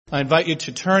I invite you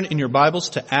to turn in your Bibles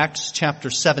to Acts chapter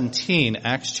 17.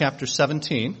 Acts chapter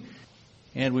 17.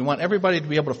 And we want everybody to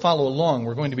be able to follow along.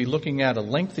 We're going to be looking at a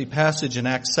lengthy passage in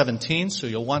Acts 17, so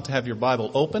you'll want to have your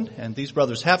Bible open. And these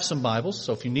brothers have some Bibles,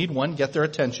 so if you need one, get their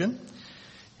attention.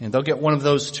 And they'll get one of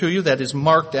those to you that is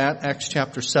marked at Acts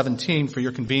chapter 17 for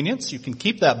your convenience. You can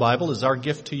keep that Bible as our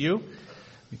gift to you,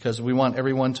 because we want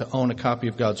everyone to own a copy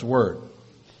of God's Word.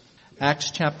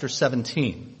 Acts chapter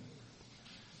 17.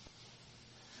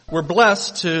 We're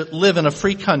blessed to live in a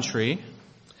free country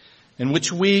in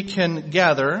which we can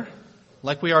gather,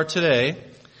 like we are today,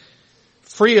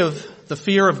 free of the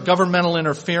fear of governmental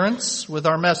interference with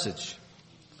our message.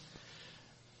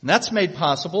 And that's made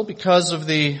possible because of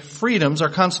the freedoms our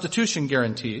Constitution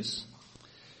guarantees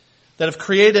that have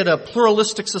created a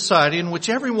pluralistic society in which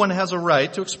everyone has a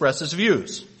right to express his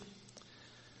views.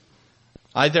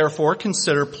 I therefore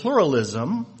consider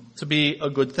pluralism to be a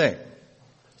good thing.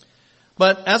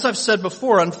 But as I've said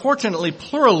before, unfortunately,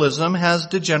 pluralism has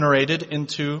degenerated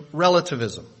into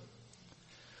relativism.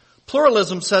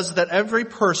 Pluralism says that every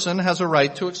person has a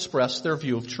right to express their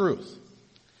view of truth.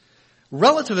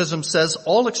 Relativism says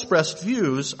all expressed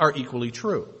views are equally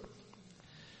true.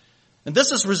 And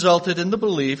this has resulted in the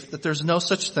belief that there's no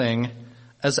such thing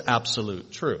as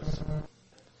absolute truth.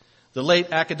 The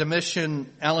late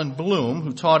academician Alan Bloom,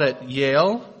 who taught at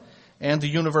Yale and the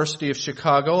University of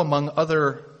Chicago, among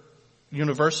other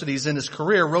universities in his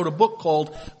career, wrote a book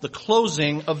called The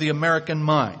Closing of the American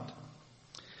Mind.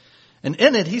 And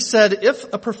in it, he said,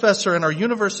 if a professor in our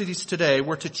universities today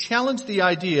were to challenge the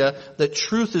idea that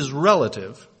truth is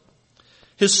relative,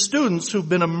 his students who've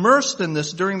been immersed in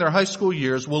this during their high school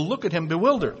years will look at him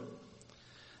bewildered,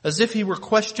 as if he were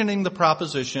questioning the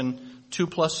proposition 2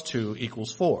 + 2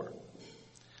 = 4.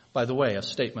 By the way, a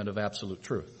statement of absolute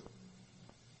truth.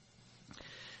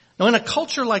 Now, in a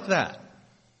culture like that,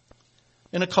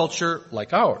 in a culture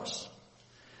like ours,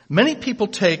 many people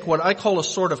take what I call a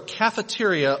sort of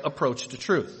cafeteria approach to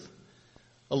truth.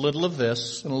 A little of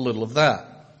this and a little of that.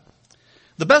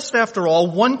 The best, after all,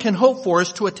 one can hope for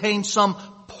is to attain some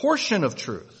portion of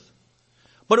truth.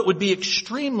 But it would be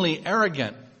extremely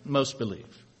arrogant, most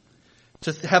believe,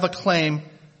 to have a claim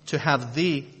to have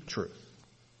the truth.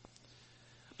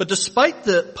 But despite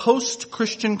the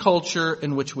post-Christian culture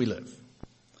in which we live,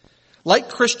 like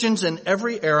Christians in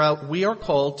every era, we are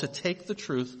called to take the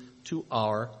truth to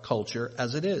our culture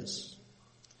as it is.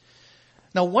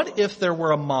 Now, what if there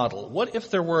were a model? What if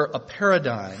there were a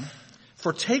paradigm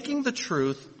for taking the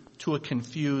truth to a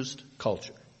confused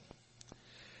culture?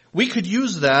 We could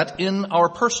use that in our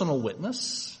personal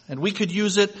witness, and we could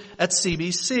use it at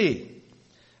CBC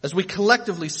as we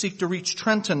collectively seek to reach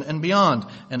Trenton and beyond.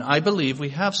 And I believe we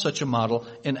have such a model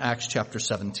in Acts chapter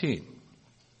 17.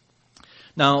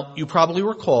 Now, you probably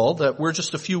recall that we're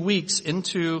just a few weeks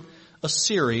into a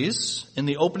series in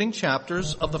the opening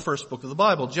chapters of the first book of the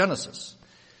Bible, Genesis.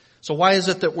 So why is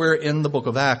it that we're in the book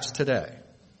of Acts today?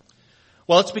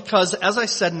 Well, it's because, as I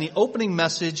said in the opening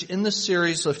message in this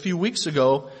series a few weeks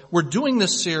ago, we're doing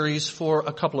this series for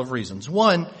a couple of reasons.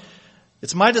 One,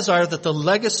 it's my desire that the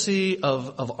legacy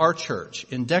of our church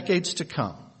in decades to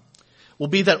come will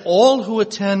be that all who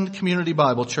attend Community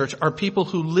Bible Church are people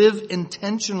who live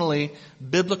intentionally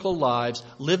biblical lives,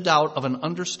 lived out of an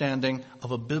understanding of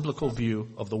a biblical view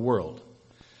of the world.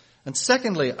 And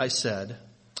secondly, I said,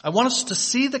 I want us to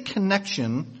see the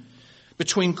connection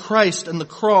between Christ and the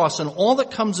cross and all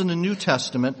that comes in the New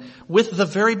Testament with the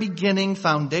very beginning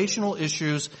foundational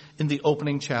issues in the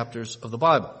opening chapters of the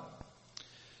Bible.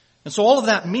 And so all of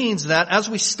that means that as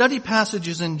we study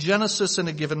passages in Genesis in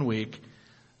a given week,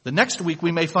 the next week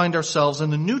we may find ourselves in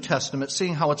the New Testament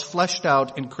seeing how it's fleshed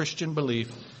out in Christian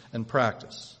belief and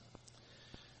practice.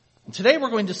 And today we're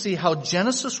going to see how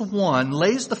Genesis 1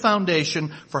 lays the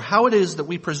foundation for how it is that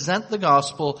we present the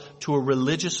gospel to a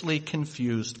religiously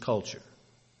confused culture.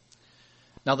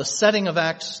 Now, the setting of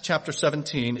Acts chapter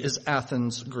 17 is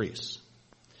Athens, Greece,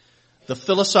 the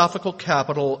philosophical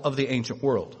capital of the ancient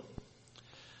world.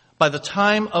 By the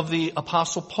time of the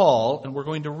Apostle Paul, and we're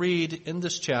going to read in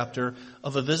this chapter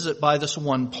of a visit by this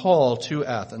one Paul to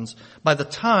Athens, by the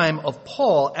time of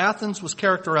Paul, Athens was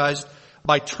characterized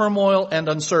by turmoil and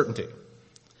uncertainty.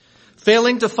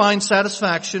 Failing to find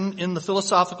satisfaction in the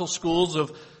philosophical schools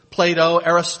of Plato,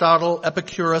 Aristotle,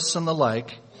 Epicurus, and the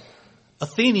like,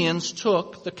 Athenians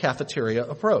took the cafeteria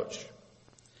approach.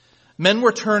 Men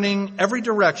were turning every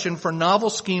direction for novel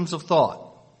schemes of thought.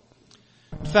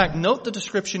 In fact, note the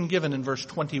description given in verse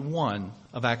 21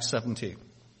 of Acts 17.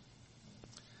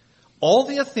 All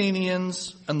the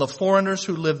Athenians and the foreigners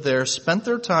who lived there spent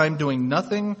their time doing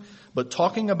nothing but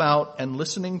talking about and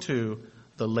listening to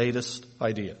the latest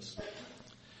ideas.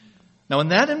 Now in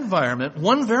that environment,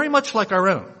 one very much like our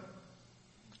own,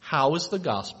 how is the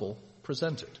gospel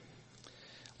presented?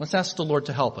 Let's ask the Lord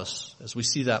to help us as we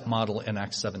see that model in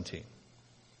Acts 17.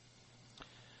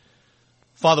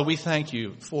 Father, we thank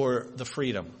you for the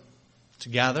freedom to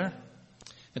gather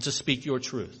and to speak your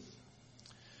truth.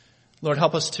 Lord,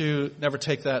 help us to never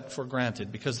take that for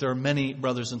granted, because there are many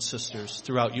brothers and sisters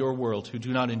throughout your world who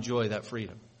do not enjoy that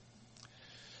freedom.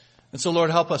 And so,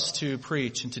 Lord, help us to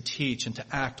preach and to teach and to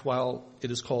act while it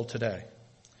is called today.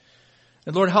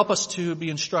 And Lord, help us to be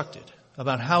instructed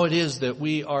about how it is that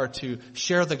we are to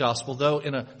share the gospel, though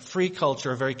in a free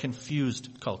culture, a very confused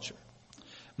culture.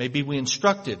 May be we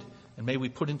instructed, and may we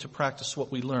put into practice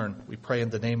what we learn. We pray in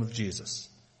the name of Jesus.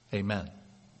 Amen.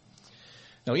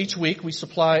 Now, each week we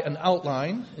supply an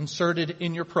outline inserted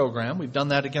in your program. We've done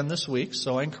that again this week,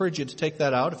 so I encourage you to take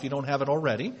that out if you don't have it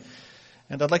already.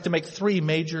 And I'd like to make 3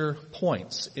 major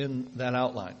points in that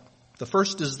outline. The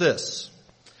first is this.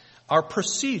 Our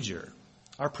procedure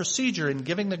in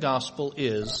giving the gospel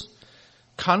is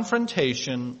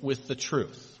confrontation with the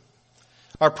truth.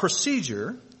 Our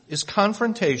procedure is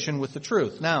confrontation with the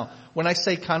truth. Now, when I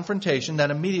say confrontation,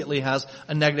 that immediately has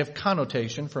a negative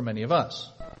connotation for many of us.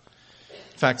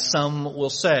 In fact, some will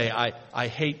say, I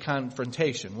hate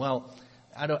confrontation. Well,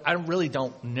 I really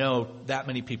don't know that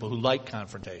many people who like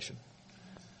confrontation.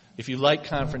 If you like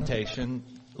confrontation,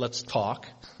 let's talk.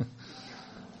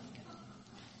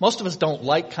 Most of us don't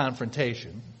like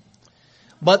confrontation.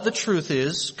 But the truth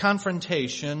is,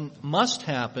 confrontation must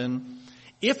happen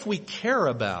if we care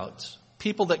about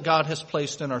people that God has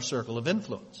placed in our circle of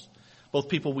influence. Both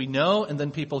people we know and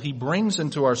then people he brings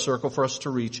into our circle for us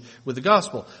to reach with the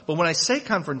gospel. But when I say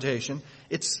confrontation,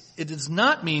 it does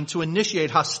not mean to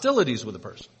initiate hostilities with a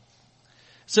person.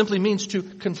 It simply means to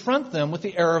confront them with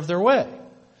the error of their way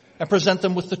and present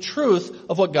them with the truth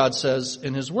of what God says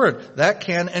in his word. That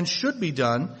can and should be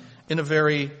done in a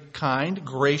very kind,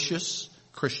 gracious,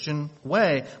 Christian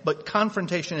way, but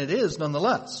confrontation it is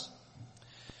nonetheless.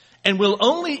 And we'll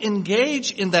only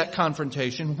engage in that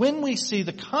confrontation when we see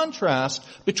the contrast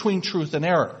between truth and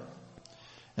error.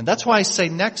 And that's why I say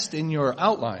next in your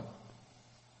outline,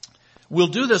 we'll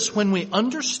do this when we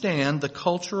understand the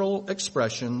cultural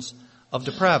expressions of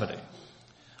depravity.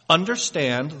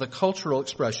 Understand the cultural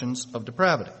expressions of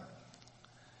depravity.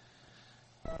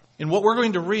 In what we're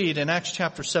going to read in Acts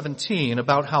chapter 17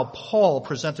 about how Paul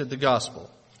presented the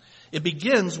gospel, it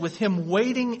begins with him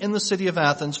waiting in the city of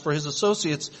Athens for his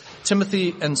associates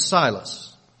Timothy and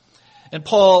Silas. And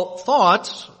Paul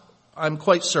thought, I'm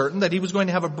quite certain, that he was going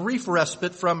to have a brief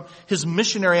respite from his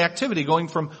missionary activity, going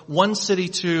from one city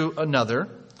to another,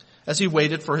 as he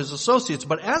waited for his associates.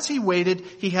 But as he waited,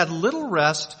 he had little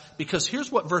rest, because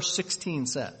here's what verse 16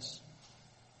 says.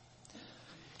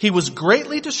 He was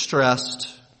greatly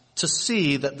distressed to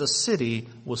see that the city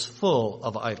was full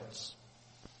of idols.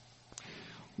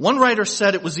 One writer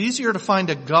said it was easier to find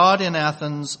a god in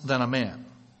Athens than a man.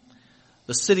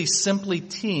 The city simply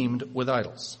teemed with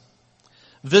idols.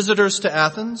 Visitors to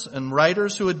Athens and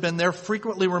writers who had been there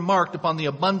frequently remarked upon the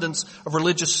abundance of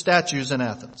religious statues in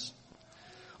Athens.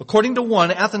 According to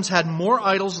one, Athens had more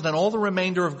idols than all the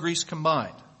remainder of Greece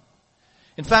combined.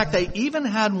 In fact, they even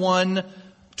had one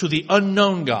to the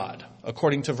unknown God,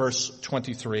 according to verse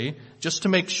 23, just to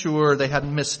make sure they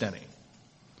hadn't missed any.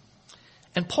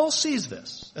 And Paul sees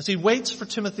this as he waits for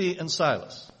Timothy and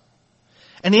Silas.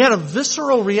 And he had a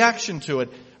visceral reaction to it.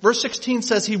 Verse 16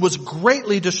 says he was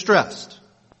greatly distressed.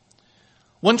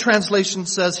 One translation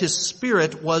says his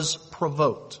spirit was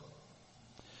provoked.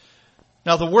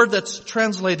 Now the word that's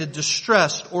translated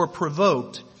distressed or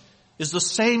provoked is the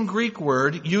same Greek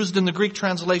word used in the Greek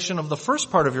translation of the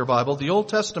first part of your Bible, the Old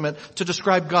Testament, to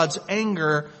describe God's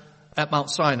anger at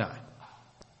Mount Sinai.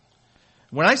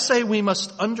 When I say we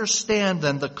must understand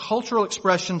then the cultural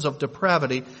expressions of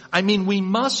depravity, I mean we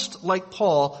must, like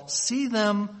Paul, see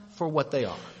them for what they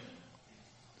are.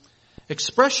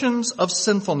 Expressions of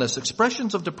sinfulness,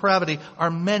 expressions of depravity are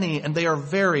many and they are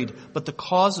varied, but the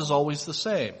cause is always the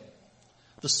same: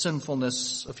 the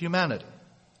sinfulness of humanity.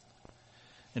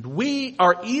 And we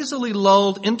are easily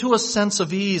lulled into a sense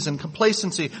of ease and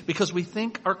complacency because we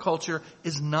think our culture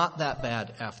is not that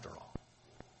bad after all.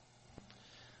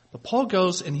 But Paul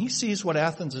goes and he sees what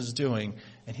Athens is doing,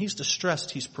 and he's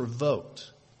distressed, he's provoked.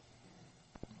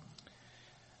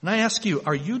 And I ask you,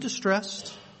 are you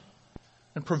distressed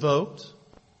and provoked,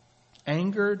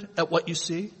 angered at what you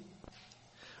see?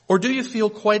 Or do you feel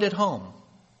quite at home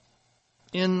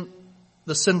in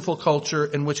the sinful culture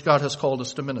in which God has called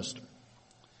us to minister?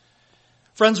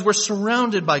 Friends, we're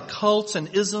surrounded by cults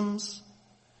and isms,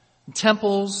 and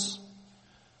temples,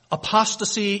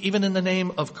 apostasy even in the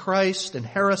name of Christ, and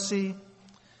heresy.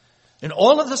 And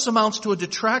all of this amounts to a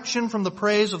detraction from the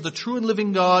praise of the true and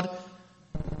living God,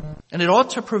 and it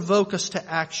ought to provoke us to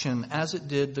action as it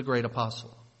did the great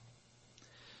apostle.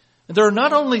 And there are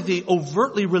not only the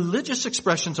overtly religious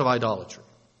expressions of idolatry,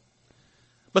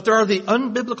 but there are the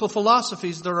unbiblical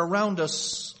philosophies that are around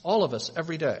us, all of us,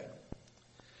 every day.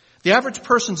 The average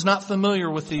person's not familiar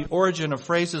with the origin of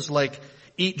phrases like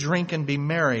eat, drink, and be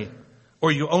merry,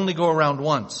 or you only go around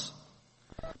once.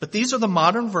 But these are the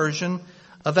modern version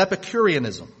of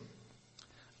Epicureanism,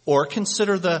 or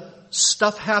consider the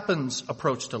stuff happens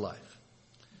approach to life.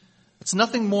 It's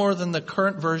nothing more than the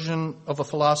current version of a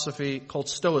philosophy called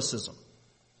Stoicism.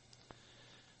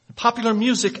 Popular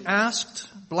music asked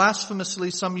blasphemously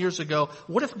some years ago,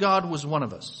 what if God was one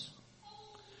of us?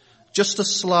 Just a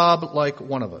slob like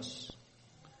one of us.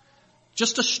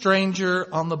 Just a stranger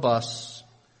on the bus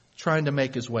trying to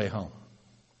make his way home.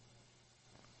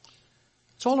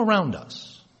 It's all around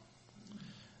us.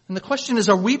 And the question is,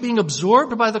 are we being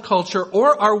absorbed by the culture,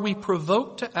 or are we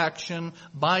provoked to action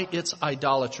by its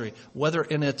idolatry, whether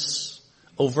in its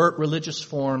overt religious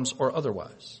forms or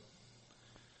otherwise?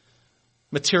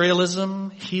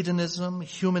 Materialism, hedonism,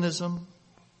 humanism,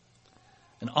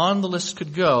 and on the list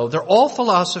could go. They're all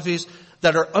philosophies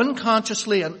that are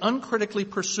unconsciously and uncritically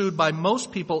pursued by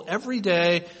most people every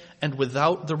day and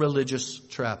without the religious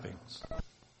trappings.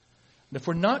 And if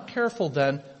we're not careful,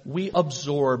 then we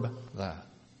absorb that.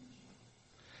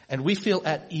 And we feel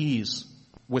at ease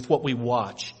with what we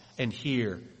watch and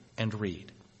hear and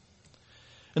read.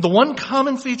 And the one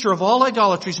common feature of all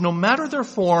idolatries, no matter their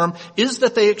form, is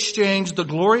that they exchange the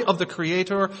glory of the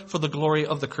Creator for the glory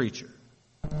of the creature.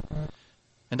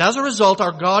 And as a result,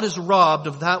 our God is robbed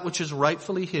of that which is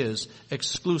rightfully His,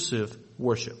 exclusive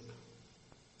worship.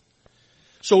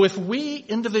 So if we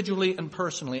individually and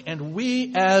personally, and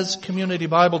we as Community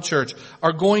Bible Church,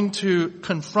 are going to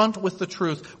confront with the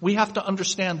truth, we have to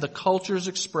understand the culture's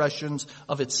expressions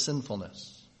of its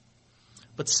sinfulness.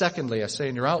 But secondly, I say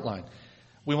in your outline,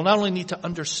 we will not only need to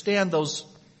understand those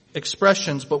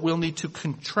expressions, but we'll need to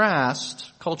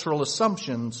contrast cultural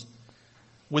assumptions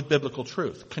with biblical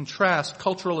truth. Contrast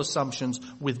cultural assumptions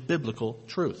with biblical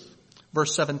truth.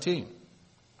 Verse 17.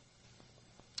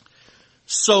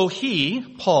 So he,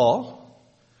 Paul,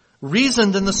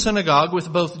 reasoned in the synagogue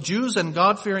with both Jews and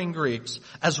God-fearing Greeks,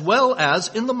 as well as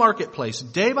in the marketplace,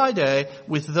 day by day,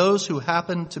 with those who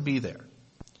happened to be there.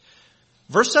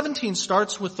 Verse 17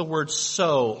 starts with the word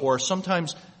so, or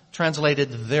sometimes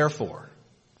translated therefore.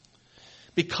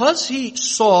 Because he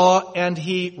saw and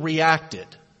he reacted,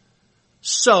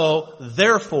 so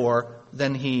therefore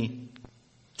then he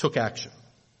took action.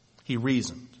 He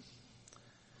reasoned.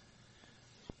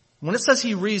 When it says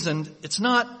he reasoned, it's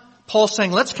not Paul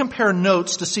saying, let's compare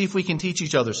notes to see if we can teach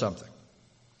each other something.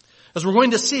 As we're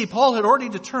going to see, Paul had already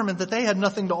determined that they had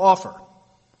nothing to offer.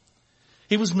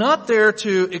 He was not there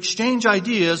to exchange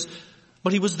ideas,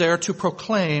 but he was there to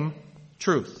proclaim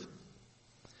truth.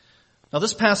 Now,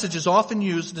 this passage is often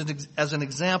used as an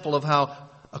example of how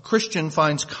a Christian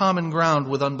finds common ground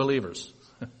with unbelievers.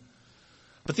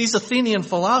 But these Athenian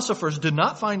philosophers did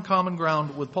not find common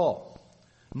ground with Paul.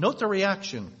 Note the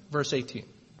reaction, verse 18.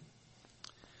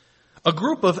 A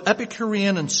group of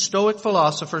Epicurean and Stoic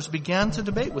philosophers began to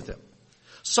debate with him.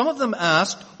 Some of them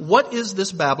asked, what is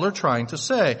this babbler trying to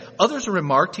say? Others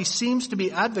remarked, he seems to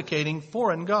be advocating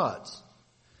foreign gods.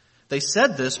 They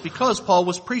said this because Paul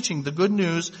was preaching the good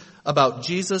news about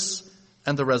Jesus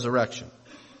and the resurrection.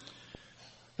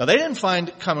 Now, they didn't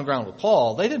find common ground with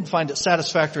Paul. They didn't find it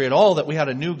satisfactory at all that we had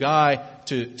a new guy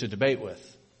to debate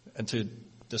with and to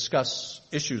discuss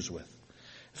issues with.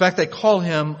 In fact, they call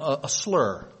him a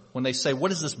slur when they say,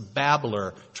 what is this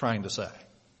babbler trying to say?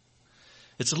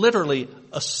 It's literally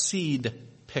a seed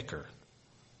picker.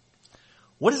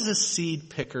 What is this seed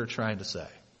picker trying to say?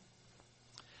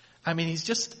 I mean, he's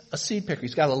just a seed picker.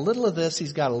 He's got a little of this,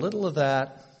 he's got a little of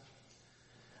that.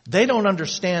 They don't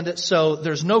understand it, so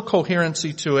there's no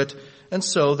coherency to it, and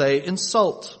so they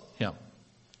insult him.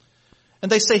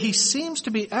 And they say he seems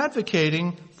to be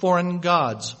advocating foreign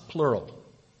gods, plural.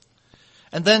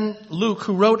 And then Luke,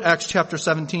 who wrote Acts chapter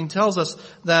 17, tells us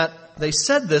that they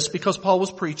said this because Paul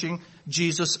was preaching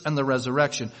Jesus and the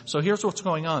resurrection. So here's what's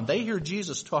going on. They hear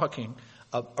Jesus talking,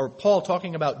 or Paul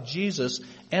talking about Jesus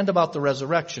and about the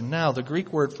resurrection. Now, the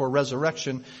Greek word for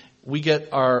resurrection, we get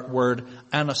our word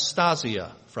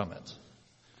Anastasia from it,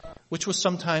 which was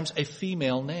sometimes a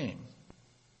female name.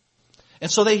 And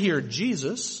so they hear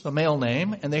Jesus, a male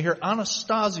name, and they hear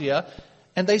Anastasia,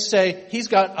 and they say he's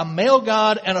got a male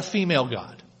god and a female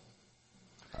god.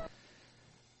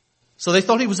 So they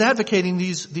thought he was advocating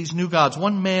these new gods,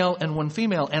 one male and one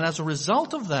female. And as a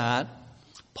result of that,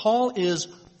 Paul is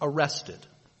arrested.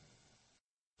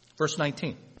 Verse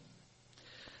 19.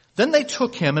 Then they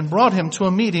took him and brought him to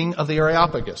a meeting of the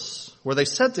Areopagus, where they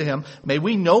said to him, "May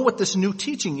we know what this new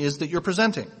teaching is that you're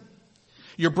presenting?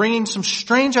 You're bringing some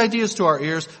strange ideas to our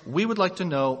ears. We would like to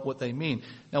know what they mean."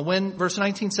 Now when verse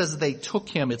 19 says they took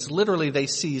him, it's literally they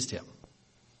seized him.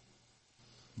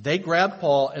 They grabbed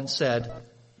Paul and said,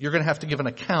 "You're going to have to give an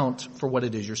account for what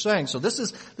it is you're saying." So this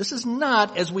is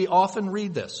not as we often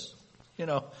read this.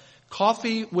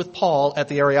 Coffee with Paul at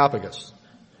the Areopagus.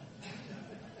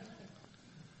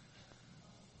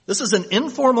 This is an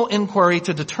informal inquiry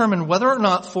to determine whether or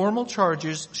not formal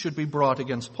charges should be brought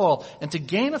against Paul. And to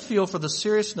gain a feel for the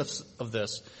seriousness of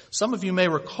this, some of you may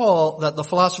recall that the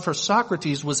philosopher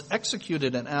Socrates was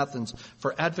executed in Athens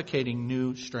for advocating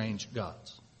new strange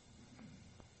gods.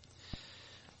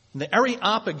 The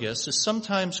Areopagus is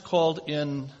sometimes called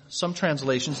in some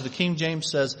translations, the King James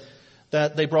says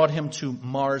that they brought him to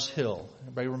Mars Hill.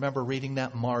 Everybody remember reading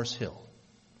that? Mars Hill.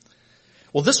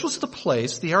 Well, this was the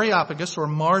place, the Areopagus or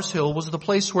Mars Hill was the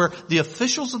place where the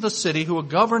officials of the city who were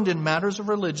governed in matters of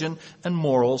religion and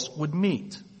morals would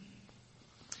meet.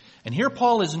 And here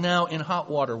Paul is now in hot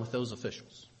water with those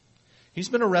officials. He's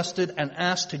been arrested and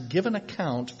asked to give an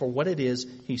account for what it is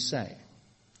he's saying.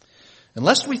 And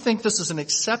lest we think this is an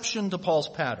exception to Paul's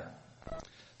pattern,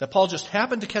 that Paul just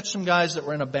happened to catch some guys that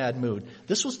were in a bad mood,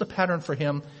 this was the pattern for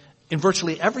him in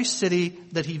virtually every city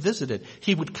that he visited.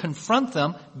 He would confront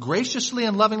them, graciously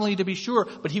and lovingly to be sure,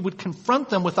 but he would confront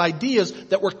them with ideas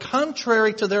that were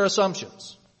contrary to their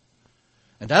assumptions.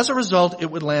 And as a result, it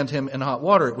would land him in hot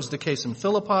water. It was the case in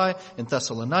Philippi, in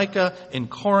Thessalonica, in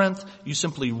Corinth. You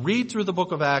simply read through the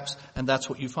book of Acts, and that's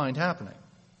what you find happening.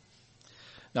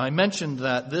 Now, I mentioned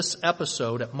that this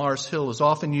episode at Mars Hill is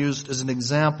often used as an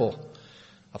example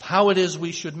of how it is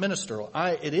we should minister.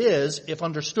 It is, if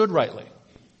understood rightly.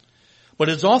 But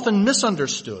it's often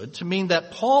misunderstood to mean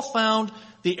that Paul found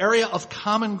the area of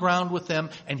common ground with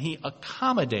them and he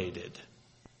accommodated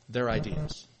their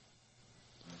ideas.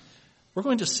 We're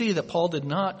going to see that Paul did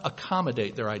not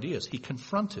accommodate their ideas. He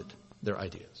confronted their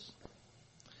ideas.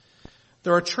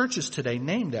 There are churches today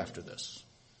named after this.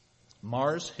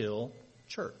 Mars Hill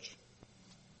Church.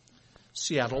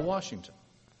 Seattle, Washington.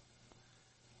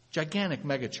 Gigantic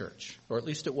megachurch, or at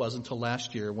least it was until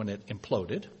last year when it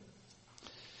imploded,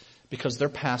 because their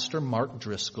pastor, Mark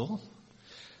Driscoll,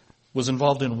 was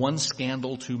involved in one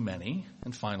scandal too many,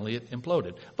 and finally it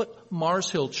imploded. But Mars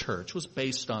Hill Church was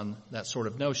based on that sort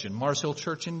of notion. Mars Hill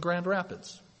Church in Grand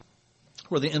Rapids,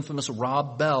 where the infamous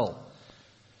Rob Bell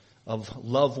of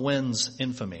Love Wins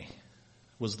infamy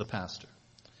was the pastor.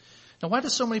 Now, why do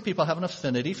so many people have an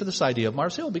affinity for this idea of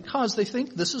Mars Hill? Because they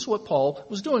think this is what Paul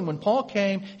was doing. When Paul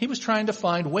came, he was trying to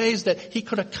find ways that he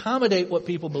could accommodate what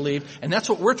people believe, and that's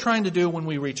what we're trying to do when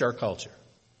we reach our culture.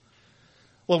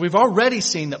 Well, we've already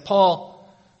seen that Paul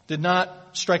did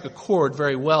not strike a chord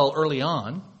very well early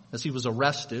on as he was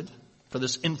arrested for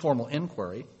this informal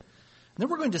inquiry. And then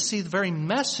we're going to see the very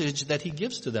message that he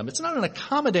gives to them. It's not an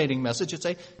accommodating message, it's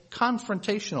a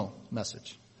confrontational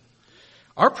message.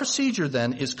 Our procedure,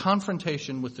 then, is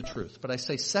confrontation with the truth. But I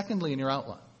say secondly in your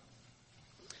outline,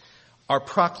 our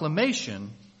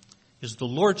proclamation is the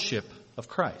lordship of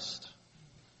Christ.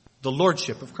 The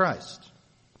lordship of Christ.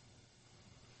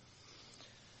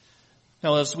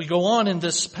 Now, as we go on in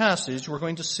this passage, we're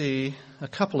going to see a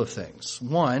couple of things.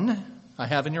 One, I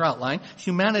have in your outline,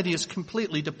 humanity is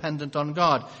completely dependent on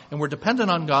God. And we're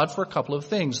dependent on God for a couple of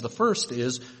things. The first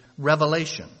is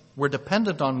revelation. We're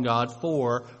dependent on God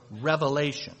for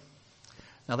revelation.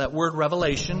 Now that word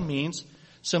revelation means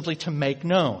simply to make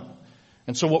known.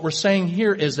 And so what we're saying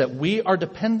here is that we are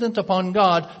dependent upon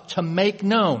God to make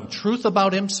known truth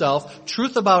about himself,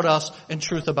 truth about us, and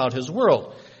truth about his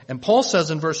world. And Paul says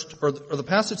the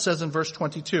passage says in verse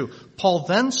 22, Paul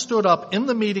then stood up in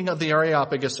the meeting of the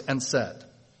Areopagus and said,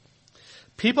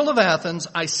 "People of Athens,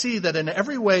 I see that in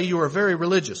every way you are very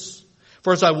religious.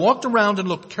 For as I walked around and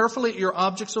looked carefully at your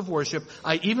objects of worship,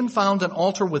 I even found an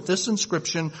altar with this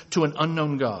inscription, to an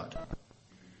unknown God.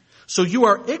 So you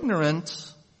are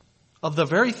ignorant of the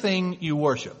very thing you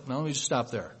worship." Now let me just stop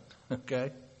there.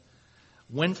 Okay?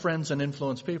 Win friends and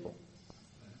influence people.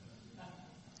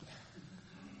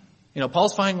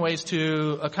 Paul's finding ways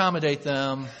to accommodate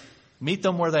them, meet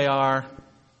them where they are.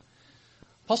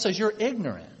 Paul says you're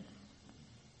ignorant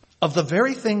of the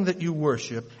very thing that you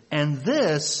worship, and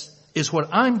this is what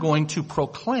I'm going to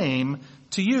proclaim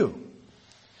to you.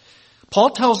 Paul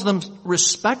tells them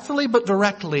respectfully but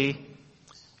directly,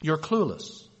 you're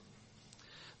clueless.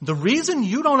 The reason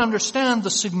you don't understand the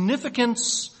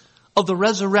significance of the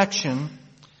resurrection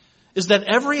is that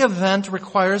every event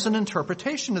requires an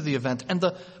interpretation of the event. And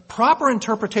the proper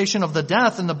interpretation of the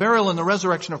death and the burial and the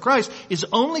resurrection of Christ is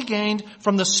only gained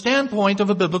from the standpoint of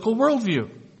a biblical worldview.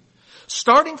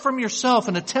 Starting from yourself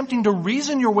and attempting to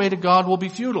reason your way to God will be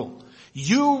futile.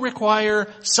 You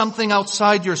require something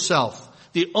outside yourself.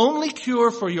 The only cure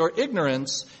for your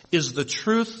ignorance is the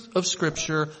truth of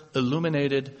Scripture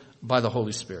illuminated by the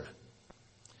Holy Spirit.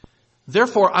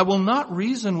 Therefore, I will not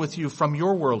reason with you from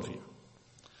your worldview.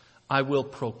 I will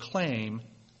proclaim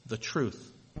the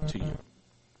truth to you.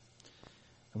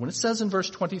 And when it says in verse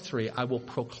 23, I will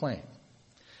proclaim,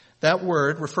 that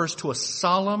word refers to a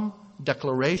solemn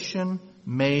declaration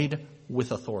made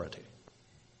with authority.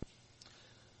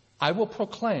 I will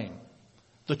proclaim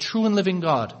the true and living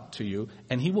God to you,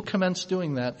 and he will commence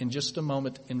doing that in just a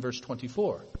moment in verse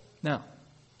 24. Now,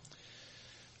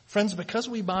 friends, because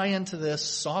we buy into this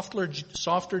softer,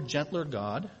 gentler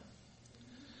God,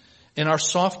 in our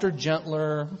softer,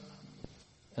 gentler,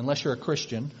 unless you're a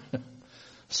Christian,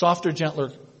 softer,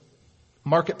 gentler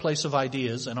marketplace of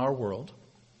ideas in our world,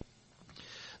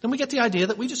 then we get the idea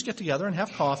that we just get together and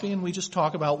have coffee and we just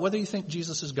talk about whether you think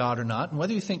Jesus is God or not and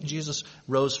whether you think Jesus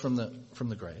rose from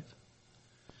the grave.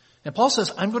 And Paul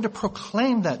says, I'm going to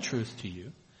proclaim that truth to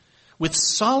you with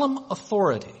solemn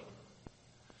authority.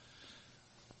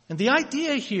 And the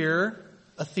idea here,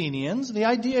 Athenians, the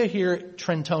idea here,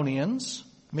 Trentonians,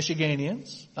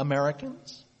 Michiganians,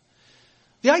 Americans,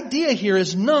 the idea here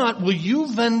is not, will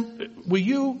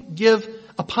you give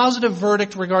a positive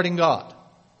verdict regarding God?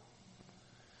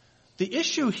 The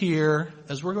issue here,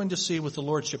 as we're going to see with the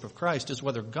Lordship of Christ, is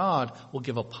whether God will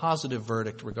give a positive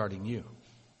verdict regarding you.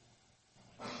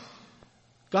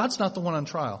 God's not the one on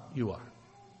trial. You are.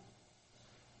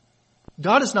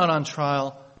 God is not on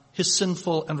trial. His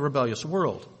sinful and rebellious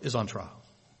world is on trial.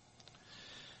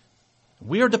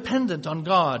 We are dependent on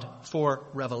God for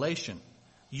revelation.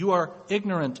 You are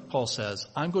ignorant, Paul says.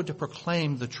 I'm going to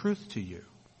proclaim the truth to you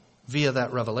via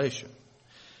that revelation.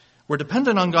 We're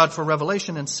dependent on God for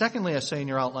revelation. And secondly, I say in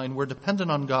your outline, we're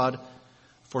dependent on God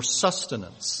for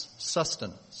sustenance.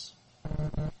 Sustenance.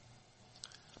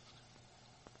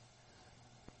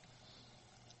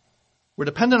 We're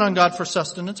dependent on God for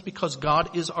sustenance because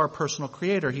God is our personal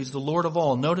creator. He's the Lord of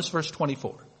all. Notice verse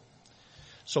 24.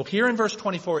 So here in verse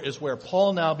 24 is where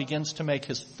Paul now begins to make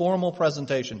his formal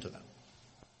presentation to them.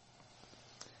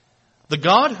 The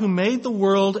God who made the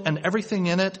world and everything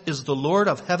in it is the Lord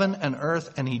of heaven and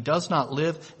earth, and he does not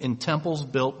live in temples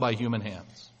built by human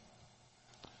hands.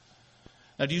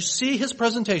 Now, do you see his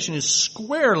presentation is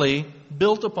squarely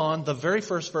built upon the very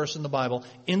first verse in the Bible?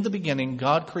 In the beginning,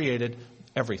 God created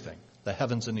everything, the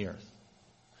heavens and the earth.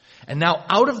 And now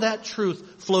out of that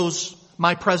truth flows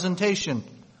my presentation,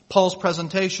 Paul's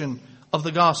presentation of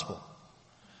the gospel.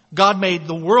 God made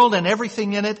the world and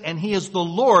everything in it, and he is the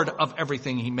Lord of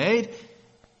everything he made,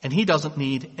 and he doesn't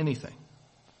need anything.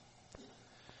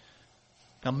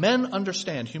 Now men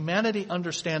understand, humanity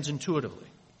understands intuitively,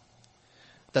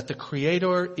 that the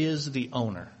Creator is the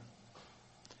owner.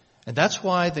 And that's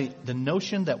why the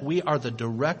notion that we are the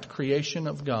direct creation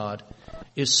of God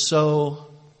is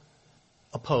so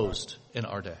opposed in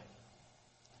our day.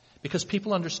 Because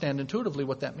people understand intuitively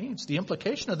what that means. The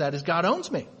implication of that is God owns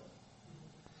me.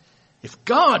 If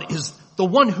God is the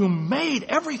one who made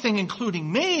everything,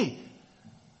 including me,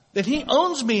 then he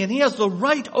owns me and he has the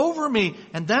right over me.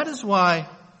 And that is why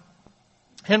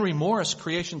Henry Morris,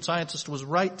 creation scientist, was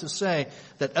right to say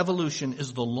that evolution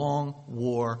is the long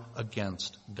war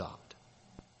against God.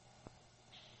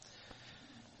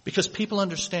 Because people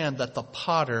understand that the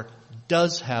potter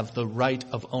does have the right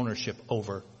of ownership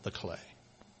over the clay.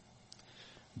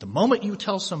 The moment you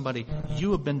tell somebody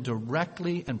you have been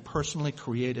directly and personally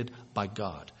created by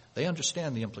God, they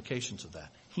understand the implications of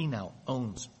that. He now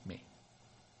owns me.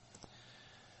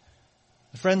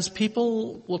 Friends,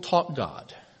 people will talk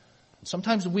God.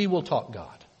 Sometimes we will talk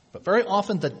God. But very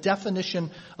often the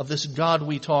definition of this God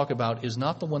we talk about is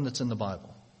not the one that's in the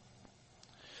Bible.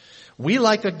 We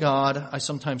like a God, I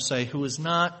sometimes say, who is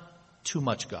not too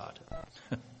much God.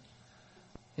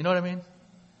 You know what I mean?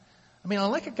 I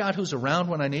like a God who's around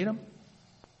when I need him.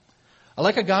 I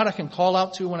like a God I can call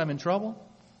out to when I'm in trouble.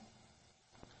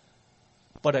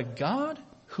 But a God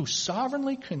who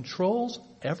sovereignly controls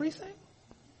everything?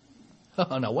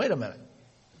 Oh, now wait a minute.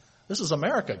 This is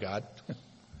America, God.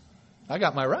 I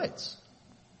got my rights.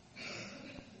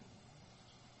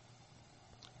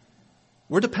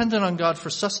 We're dependent on God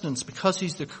for sustenance because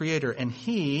he's the creator, and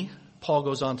he, Paul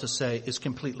goes on to say, is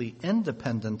completely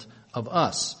independent of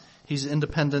us. He's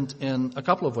independent in a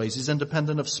couple of ways. He's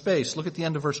independent of space. Look at the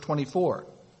end of verse 24.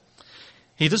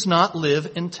 He does not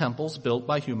live in temples built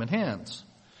by human hands.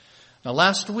 Now,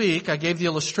 last week I gave the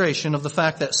illustration of the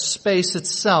fact that space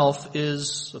itself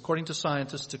is, according to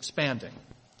scientists, expanding.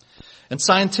 And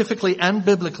scientifically and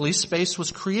biblically, space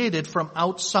was created from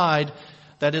outside,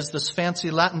 that is this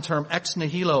fancy Latin term, ex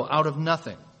nihilo, out of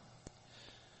nothing.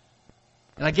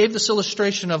 And I gave this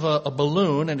illustration of a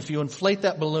balloon, and if you inflate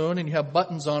that balloon and you have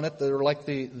buttons on it that are like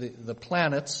the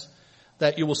planets,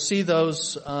 that you will see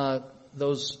those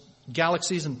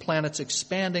galaxies and planets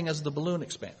expanding as the balloon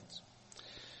expands.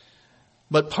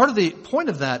 But part of the point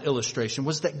of that illustration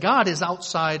was that God is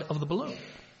outside of the balloon.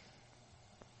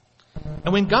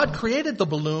 And when God created the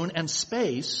balloon and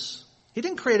space, He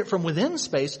didn't create it from within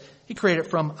space, He created it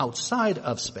from outside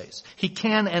of space. He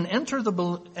can and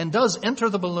does enter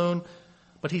the balloon,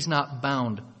 but He's not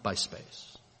bound by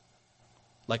space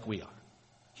like we are.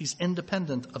 He's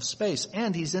independent of space,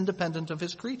 and He's independent of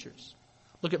His creatures.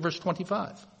 Look at verse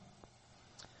 25.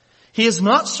 He is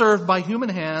not served by human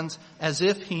hands as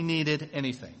if He needed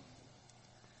anything.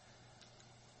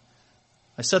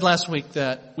 I said last week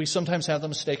that we sometimes have the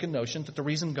mistaken notion that the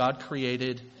reason God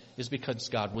created is because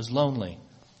God was lonely.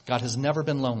 God has never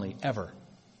been lonely, ever.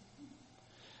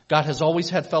 God has always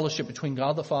had fellowship between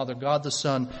God the Father, God the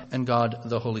Son, and God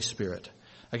the Holy Spirit.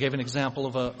 I gave an example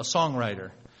of a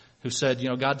songwriter who said,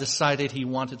 God decided He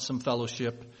wanted some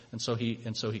fellowship, and so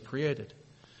He created.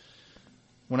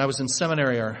 When I was in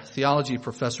seminary, our theology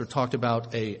professor talked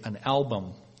about an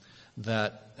album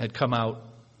that had come out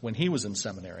when he was in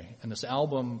seminary. And this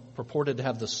album purported to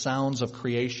have the sounds of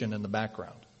creation in the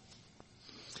background.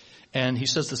 And he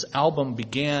says this album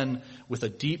began with a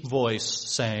deep voice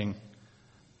saying,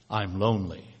 "I'm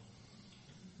lonely."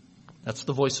 That's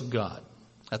the voice of God.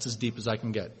 That's as deep as I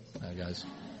can get, guys.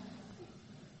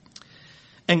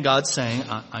 And God's saying,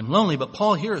 "I'm lonely." But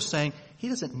Paul here is saying, He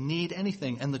doesn't need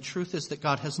anything, and the truth is that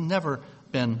God has never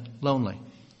been lonely.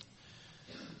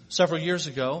 Several years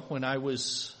ago, when I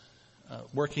was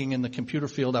working in the computer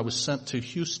field, I was sent to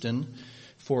Houston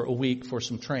for a week for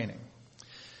some training.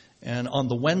 And on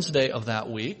the Wednesday of that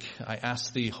week, I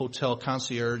asked the hotel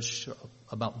concierge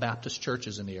about Baptist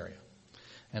churches in the area.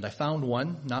 And I found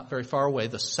one not very far away,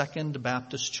 the Second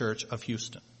Baptist Church of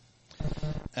Houston.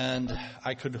 And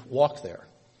I could walk there.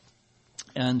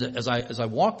 And as I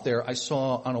walked there, I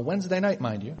saw, on a Wednesday night,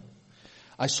 mind you,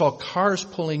 I saw cars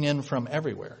pulling in from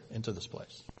everywhere into this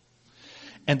place.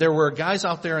 And there were guys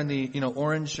out there in the,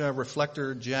 orange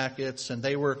reflector jackets, and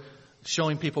they were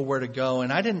showing people where to go.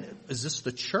 And is this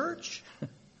the church?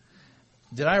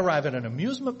 Did I arrive at an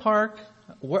amusement park?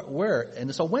 Where? And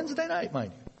it's a Wednesday night,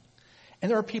 mind you.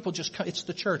 And there are people it's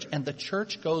the church, and the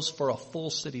church goes for a full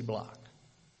city block.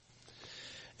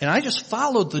 And I just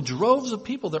followed the droves of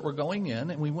people that were going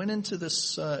in, and we went into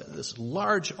this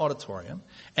large auditorium,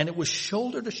 and it was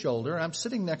shoulder to shoulder. I'm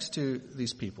sitting next to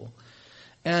these people,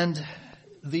 and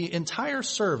the entire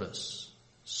service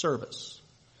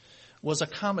was a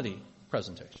comedy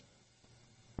presentation.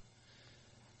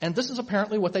 And this is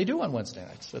apparently what they do on Wednesday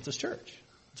nights at this church.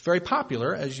 It's very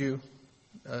popular, as you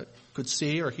could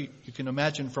see, or you can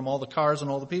imagine from all the cars and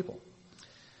all the people.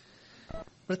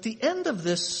 But at the end of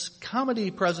this comedy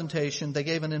presentation, they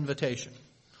gave an invitation.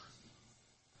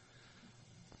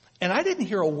 And I didn't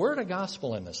hear a word of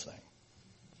gospel in this thing.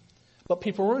 But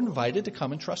people were invited to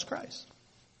come and trust Christ.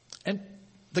 And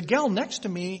the gal next to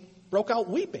me broke out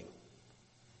weeping.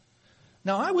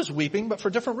 Now, I was weeping, but for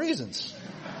different reasons.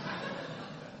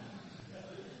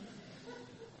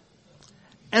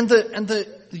 And the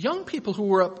young people who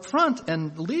were up front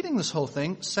and leading this whole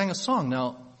thing sang a song.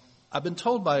 Now, I've been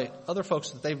told by other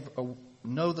folks that they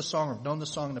know the song or have known the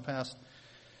song in the past.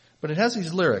 But it has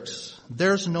these lyrics.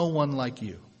 There's no one like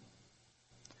you.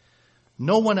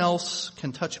 No one else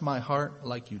can touch my heart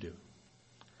like you do.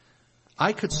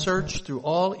 I could search through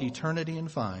all eternity and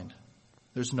find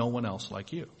there's no one else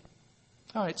like you.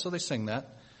 All right, so they sing that.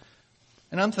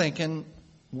 And I'm thinking,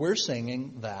 we're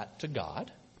singing that to God.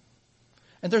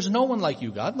 And there's no one like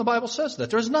you, God. And the Bible says that.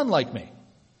 There's none like me.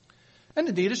 And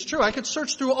indeed, it's true. I could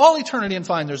search through all eternity and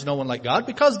find there's no one like God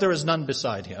because there is none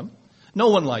beside Him. No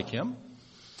one like Him.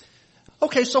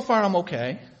 Okay, so far I'm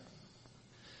okay.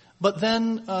 But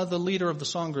then the leader of the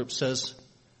song group says,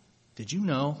 did you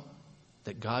know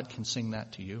that God can sing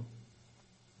that to you?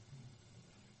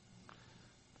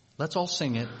 Let's all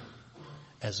sing it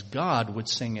as God would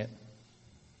sing it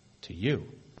to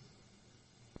you.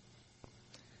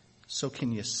 So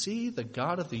can you see the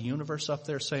God of the universe up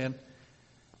there saying,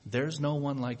 there's no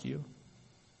one like you?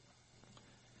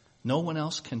 No one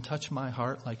else can touch my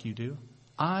heart like you do.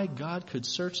 I, God, could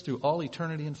search through all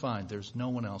eternity and find there's no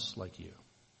one else like you.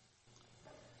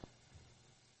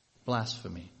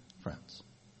 Blasphemy, friends.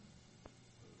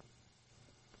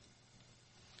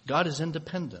 God is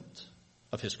independent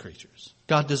of his creatures.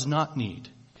 God does not need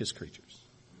his creatures.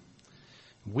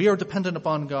 We are dependent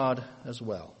upon God as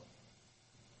well.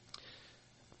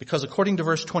 Because according to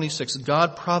verse 26,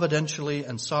 God providentially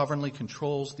and sovereignly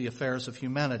controls the affairs of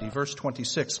humanity. Verse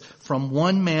 26, from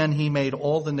one man he made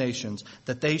all the nations,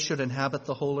 that they should inhabit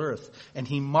the whole earth. And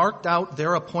he marked out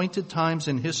their appointed times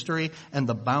in history and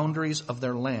the boundaries of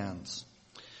their lands.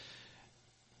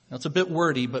 Now it's a bit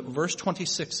wordy, but verse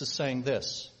 26 is saying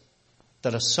this,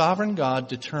 that a sovereign God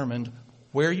determined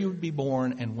where you would be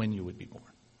born and when you would be born.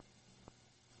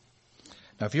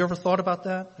 Now, have you ever thought about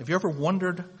that? Have you ever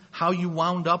wondered how you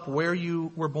wound up where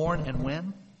you were born and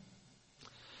when?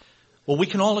 Well, we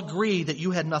can all agree that you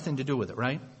had nothing to do with it,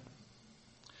 right?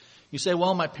 You say,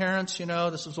 well, my parents,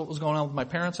 this is what was going on with my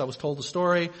parents. I was told the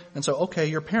story. And so, okay,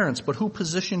 your parents. But who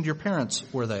positioned your parents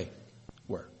where they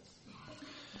were?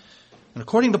 And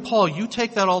according to Paul, you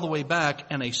take that all the way back,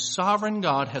 and a sovereign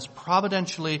God has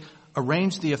providentially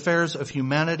arranged the affairs of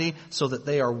humanity so that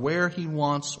they are where he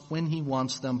wants, when he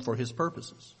wants them for his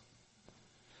purposes.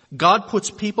 God puts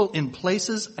people in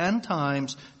places and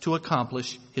times to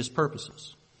accomplish his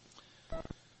purposes.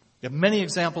 We have many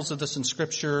examples of this in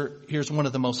Scripture. Here's one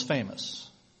of the most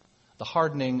famous. The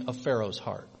hardening of Pharaoh's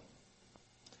heart.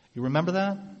 You remember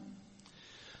that?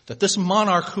 That this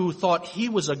monarch who thought he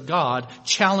was a god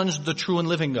challenged the true and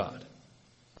living God.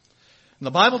 And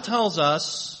the Bible tells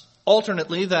us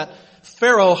alternately that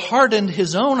Pharaoh hardened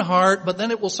his own heart, but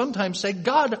then it will sometimes say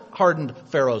God hardened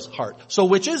Pharaoh's heart. So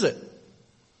which is it?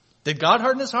 Did God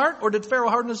harden his heart or did Pharaoh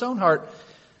harden his own heart?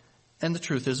 And the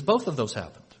truth is both of those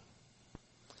happened.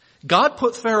 God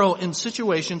put Pharaoh in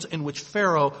situations in which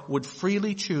Pharaoh would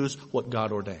freely choose what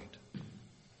God ordained.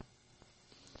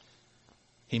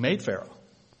 He made Pharaoh.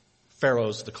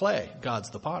 Pharaoh's the clay. God's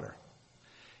the potter.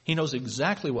 He knows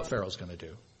exactly what Pharaoh's going to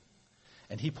do.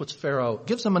 And he puts Pharaoh,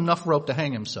 gives him enough rope to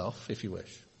hang himself, if you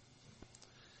wish.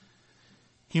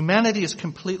 Humanity is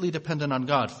completely dependent on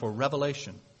God for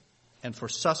revelation and for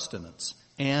sustenance.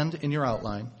 And, in your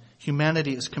outline,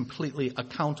 humanity is completely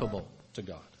accountable to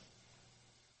God.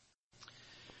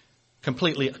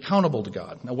 Completely accountable to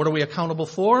God. Now, what are we accountable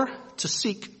for? To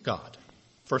seek God,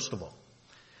 first of all.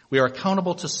 We are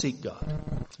accountable to seek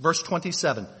God. Verse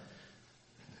 27.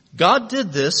 God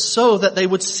did this so that they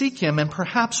would seek him and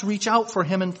perhaps reach out for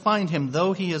him and find him,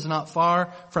 though he is not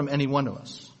far from any one of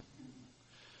us.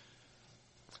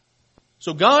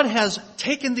 So God has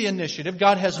taken the initiative.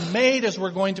 God has made, as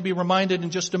we're going to be reminded in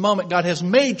just a moment, God has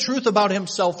made truth about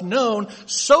himself known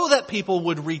so that people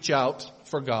would reach out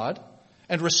for God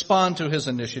and respond to his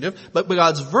initiative. But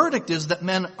God's verdict is that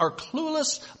men are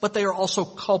clueless, but they are also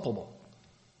culpable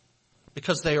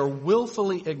because they are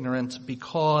willfully ignorant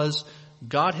because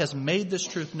God has made this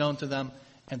truth known to them,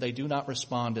 and they do not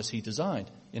respond as he designed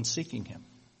in seeking him.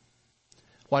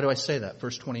 Why do I say that?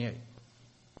 Verse 28.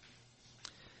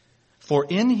 For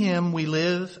in him we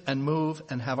live and move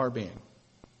and have our being.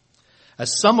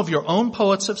 As some of your own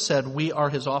poets have said, we are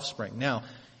his offspring. Now,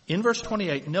 in verse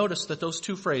 28, notice that those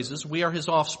two phrases, we are his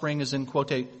offspring, is in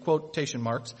quotation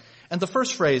marks. And the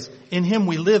first phrase, in him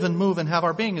we live and move and have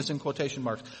our being, is in quotation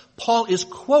marks. Paul is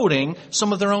quoting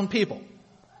some of their own people.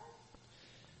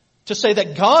 To say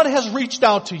that God has reached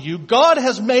out to you, God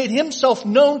has made himself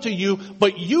known to you,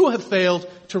 but you have failed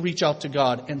to reach out to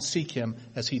God and seek him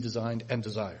as he designed and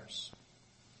desires.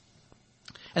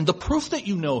 And the proof that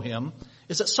you know him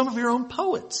is that some of your own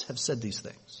poets have said these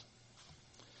things.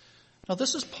 Now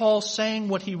this is Paul saying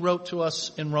what he wrote to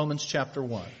us in Romans chapter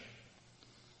 1.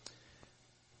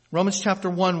 Romans chapter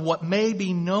 1, what may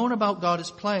be known about God is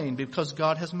plain because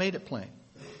God has made it plain.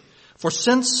 For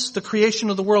since the creation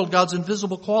of the world, God's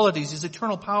invisible qualities, his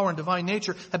eternal power and divine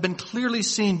nature have been clearly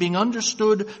seen, being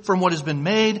understood from what has been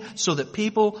made, so that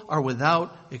people are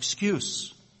without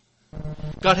excuse.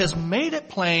 God has made it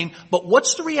plain, but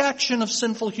what's the reaction of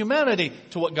sinful humanity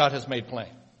to what God has made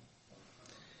plain?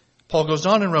 Paul goes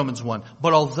on in Romans 1,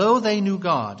 but although they knew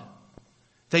God,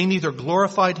 they neither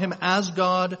glorified him as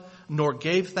God nor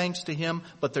gave thanks to him,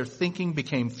 but their thinking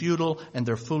became futile and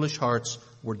their foolish hearts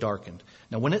were darkened.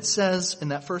 Now, when it says in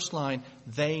that first line,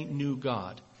 they knew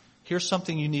God, here's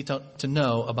something you need to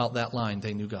know about that line,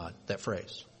 they knew God, that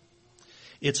phrase.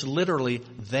 It's literally,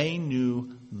 they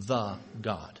knew the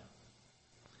God.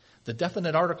 The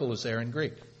definite article is there in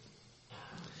Greek.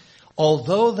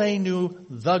 Although they knew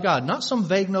the God, not some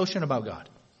vague notion about God.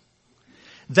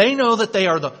 They know that they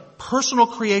are the personal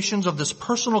creations of this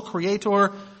personal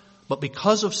creator, but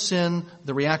because of sin,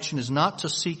 the reaction is not to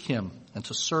seek him and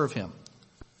to serve him,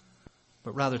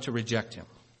 but rather to reject him.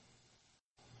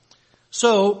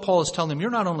 So, Paul is telling them,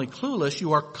 you're not only clueless,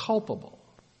 you are culpable.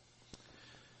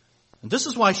 And this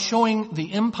is why showing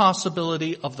the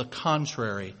impossibility of the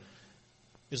contrary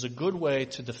is a good way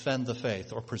to defend the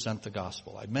faith or present the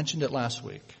gospel. I mentioned it last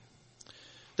week.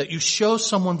 That you show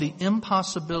someone the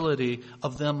impossibility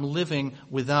of them living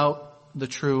without the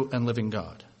true and living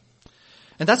God.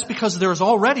 And that's because there is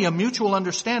already a mutual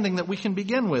understanding that we can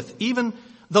begin with, even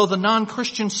though the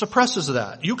non-Christian suppresses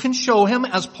that. You can show him,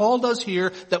 as Paul does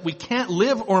here, that we can't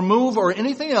live or move or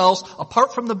anything else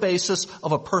apart from the basis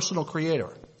of a personal creator.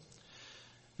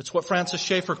 It's what Francis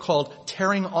Schaeffer called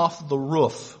tearing off the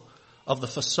roof of the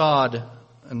facade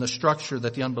and the structure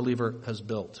that the unbeliever has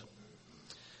built.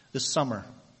 This summer,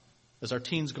 as our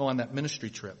teens go on that ministry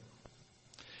trip,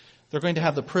 they're going to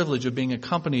have the privilege of being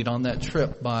accompanied on that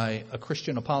trip by a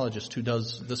Christian apologist who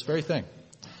does this very thing.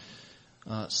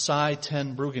 Cy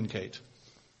Ten Bruggencate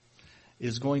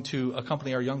is going to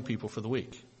accompany our young people for the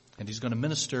week. And he's going to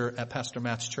minister at Pastor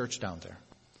Matt's church down there.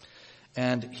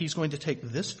 And he's going to take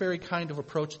this very kind of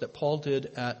approach that Paul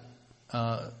did at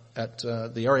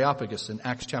the Areopagus in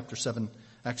Acts chapter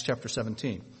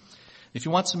 17. If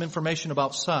you want some information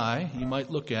about Cy, you might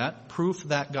look at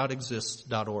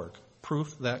proofthatgodexists.org.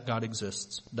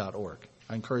 Proofthatgodexists.org.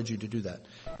 I encourage you to do that.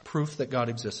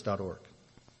 Proofthatgodexists.org.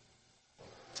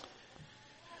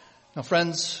 Now,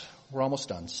 friends, we're almost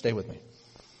done. Stay with me.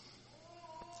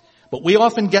 But we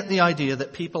often get the idea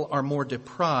that people are more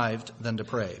deprived than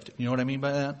depraved. You know what I mean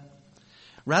by that?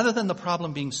 Rather than the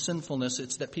problem being sinfulness,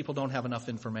 it's that people don't have enough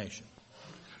information.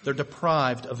 They're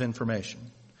deprived of information.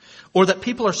 Or that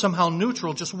people are somehow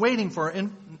neutral, just waiting for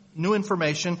new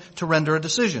information to render a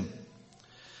decision.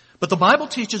 But the Bible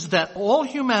teaches that all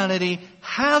humanity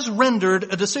has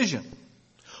rendered a decision.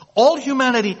 All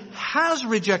humanity has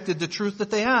rejected the truth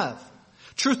that they have.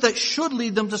 Truth that should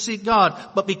lead them to seek God.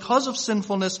 But because of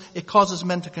sinfulness, it causes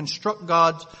men to construct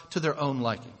gods to their own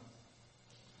liking.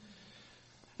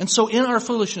 And so in our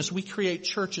foolishness, we create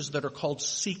churches that are called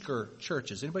seeker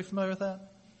churches. Anybody familiar with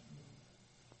that?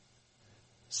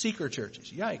 Seeker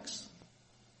churches. Yikes.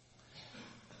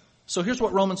 So here's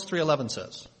what Romans 3:11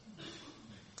 says.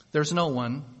 There's no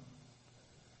one.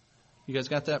 You guys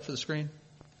got that for the screen?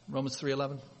 Romans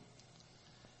 3:11.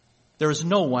 There is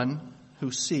no one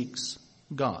who seeks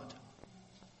God.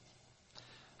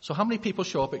 So how many people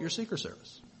show up at your seeker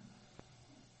service?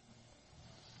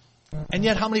 And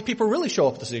yet how many people really show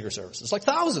up at the seeker service? It's like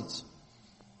thousands.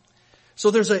 So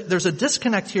there's a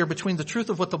disconnect here between the truth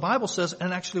of what the Bible says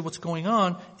and actually what's going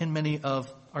on in many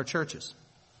of our churches.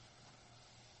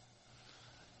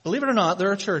 Believe it or not,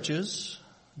 there are churches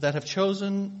that have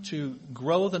chosen to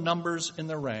grow the numbers in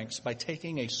their ranks by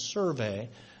taking a survey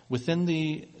within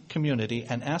the community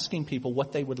and asking people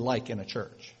what they would like in a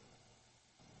church.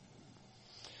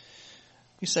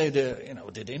 You say,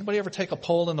 did anybody ever take a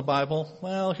poll in the Bible?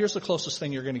 Well, here's the closest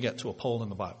thing you're going to get to a poll in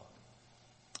the Bible.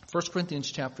 1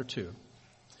 Corinthians chapter 2.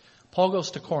 Paul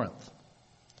goes to Corinth.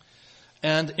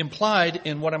 And implied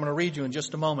in what I'm going to read you in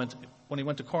just a moment when he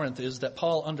went to Corinth is that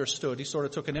Paul understood. He sort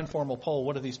of took an informal poll.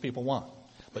 What do these people want?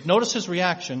 But notice his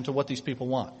reaction to what these people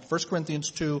want. 1 Corinthians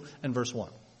 2 and verse 1.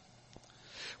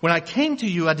 When I came to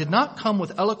you, I did not come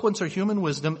with eloquence or human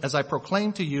wisdom as I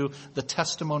proclaimed to you the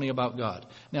testimony about God.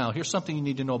 Now, here's something you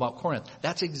need to know about Corinth.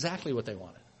 That's exactly what they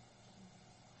wanted.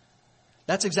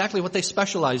 That's exactly what they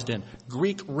specialized in.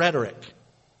 Greek rhetoric,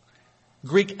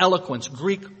 Greek eloquence,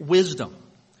 Greek wisdom.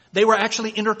 They were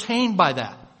actually entertained by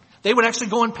that. They would actually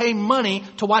go and pay money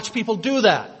to watch people do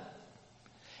that.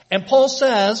 And Paul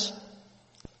says,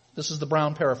 this is the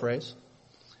Brown paraphrase,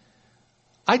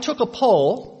 I took a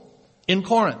poll in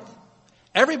Corinth.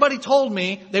 Everybody told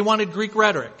me they wanted Greek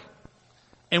rhetoric.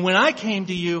 And when I came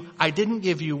to you, I didn't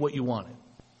give you what you wanted.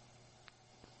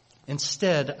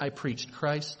 Instead, I preached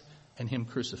Christ and Him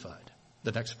crucified.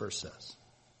 The next verse says.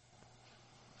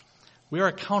 We are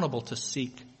accountable to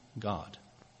seek God,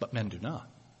 but men do not.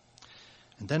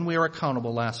 And then we are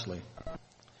accountable, lastly,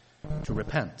 to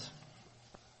repent.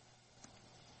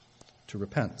 To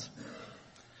repent.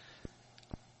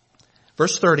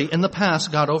 Verse 30, in the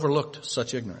past, God overlooked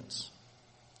such ignorance.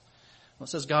 When it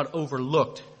says God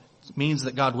overlooked, it means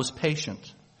that God was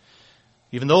patient.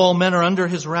 Even though all men are under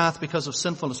His wrath because of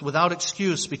sinfulness, without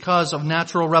excuse, because of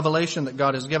natural revelation that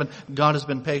God has given, God has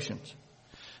been patient.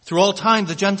 Through all time,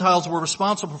 the Gentiles were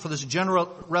responsible for this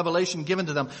general revelation given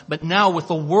to them. But now, with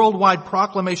the worldwide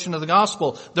proclamation of the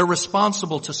gospel, they're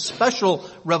responsible to special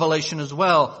revelation as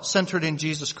well, centered in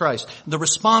Jesus Christ. The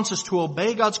response is to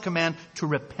obey God's command to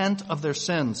repent of their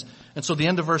sins. And so the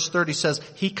end of verse 30 says,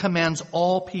 He commands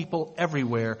all people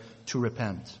everywhere to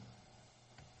repent.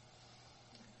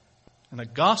 And a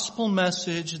gospel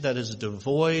message that is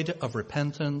devoid of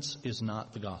repentance is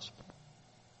not the gospel.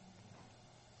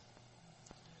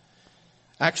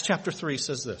 Acts chapter 3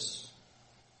 says this,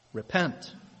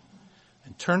 repent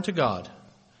and turn to God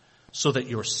so that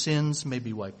your sins may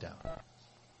be wiped out.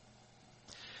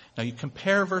 Now you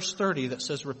compare verse 30 that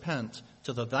says repent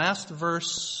to the last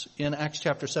verse in Acts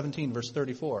chapter 17, verse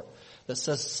 34, that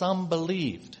says some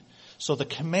believed. So the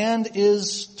command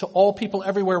is to all people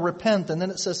everywhere, repent, and then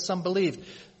it says some believed.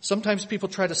 Sometimes people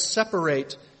try to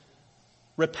separate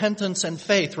repentance and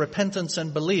faith, repentance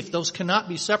and belief. Those cannot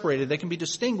be separated. They can be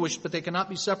distinguished, but they cannot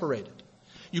be separated.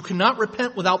 You cannot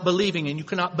repent without believing, and you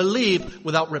cannot believe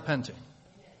without repenting.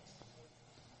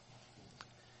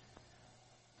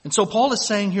 And so Paul is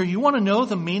saying here, you want to know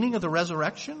the meaning of the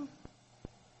resurrection?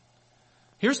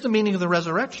 Here's the meaning of the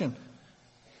resurrection.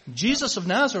 Jesus of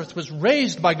Nazareth was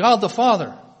raised by God the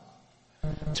Father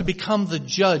to become the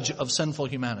judge of sinful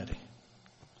humanity.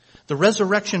 The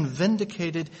resurrection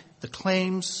vindicated the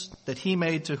claims that he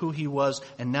made to who he was,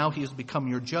 and now he has become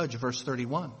your judge, verse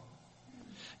 31.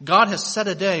 God has set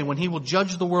a day when he will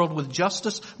judge the world with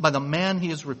justice by the man he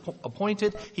has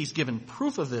appointed. He's given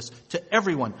proof of this to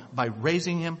everyone by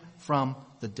raising him from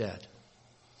the dead.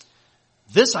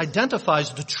 This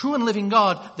identifies the true and living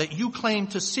God that you claim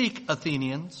to seek,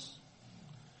 Athenians.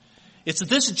 It's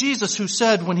this Jesus who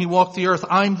said when he walked the earth,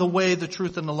 I'm the way, the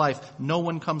truth, and the life. No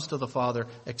one comes to the Father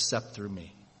except through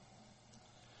me.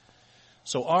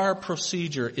 So our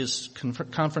procedure is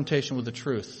confrontation with the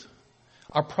truth.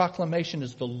 Our proclamation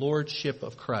is the lordship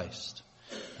of Christ.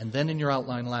 And then in your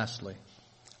outline, lastly,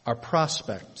 our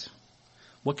prospect.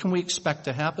 What can we expect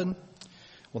to happen?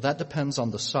 Well, that depends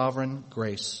on the sovereign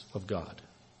grace of God.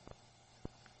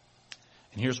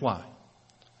 And here's why.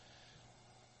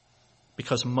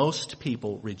 Because most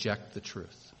people reject the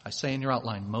truth. I say in your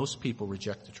outline, most people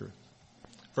reject the truth.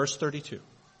 Verse 32.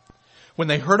 When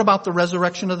they heard about the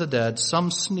resurrection of the dead,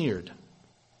 some sneered.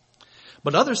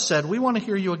 But others said, we want to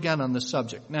hear you again on this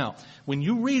subject. Now, when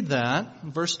you read that,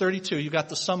 verse 32, you got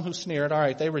the some who sneered. All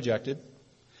right, they rejected.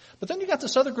 But then you got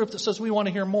this other group that says, we want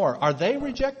to hear more. Are they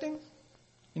rejecting?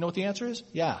 You know what the answer is?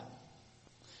 Yeah.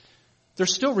 They're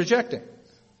still rejecting.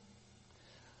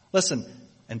 Listen,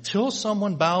 until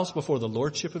someone bows before the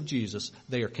lordship of Jesus,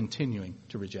 they are continuing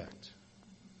to reject.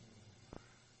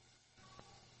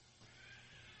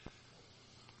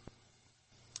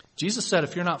 Jesus said,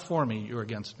 if you're not for me, you're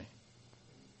against me.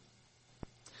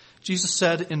 Jesus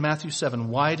said in Matthew 7,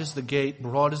 wide is the gate,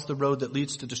 broad is the road that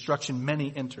leads to destruction,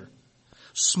 many enter.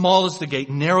 Small is the gate,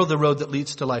 narrow the road that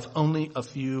leads to life, only a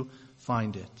few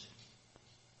find it.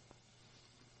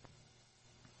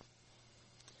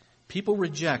 People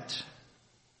reject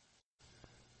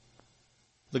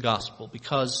the gospel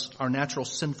because our natural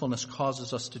sinfulness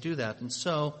causes us to do that. And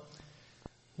so,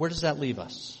 where does that leave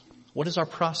us? What is our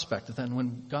prospect then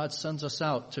when God sends us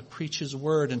out to preach his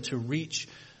word and to reach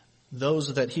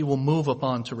those that he will move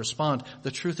upon to respond?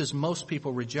 The truth is most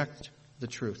people reject the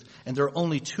truth. And there are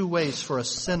only two ways for a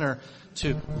sinner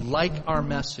to like our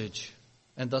message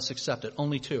and thus accept it.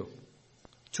 Only two.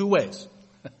 Two ways.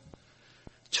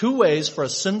 Two ways for a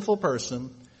sinful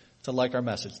person to like our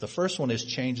message. The first one is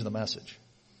change the message.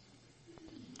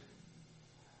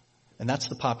 And that's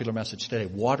the popular message today.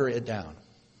 Water it down.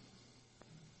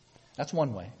 That's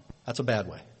one way. That's a bad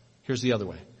way. Here's the other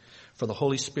way. For the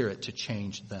Holy Spirit to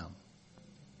change them.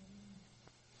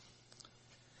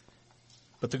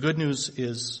 But the good news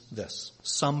is this.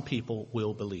 Some people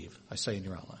will believe. I say in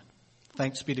your outline.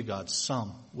 Thanks be to God,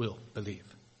 some will believe.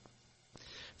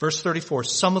 Verse 34,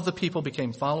 some of the people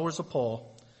became followers of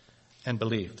Paul and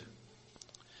believed.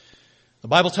 The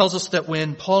Bible tells us that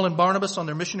when Paul and Barnabas on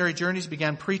their missionary journeys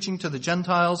began preaching to the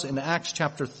Gentiles in Acts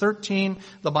chapter 13,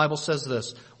 the Bible says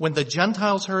this, when the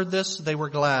Gentiles heard this, they were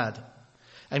glad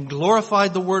and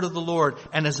glorified the word of the Lord,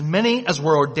 and as many as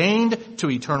were ordained to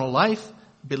eternal life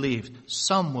believed.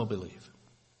 Some will believe.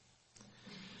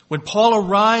 When Paul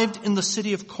arrived in the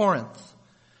city of Corinth,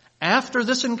 after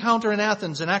this encounter in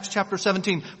Athens in Acts chapter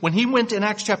 17, when he went in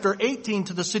Acts chapter 18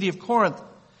 to the city of Corinth,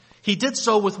 he did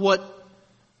so with what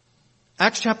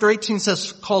Acts chapter 18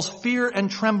 says, calls fear and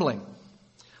trembling.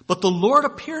 But the Lord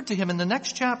appeared to him in the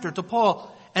next chapter to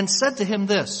Paul and said to him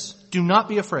this, do not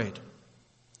be afraid.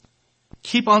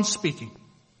 Keep on speaking.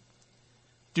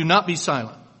 Do not be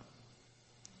silent.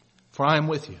 For I am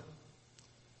with you.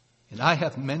 And I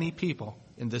have many people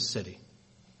in this city.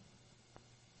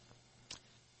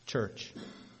 Church,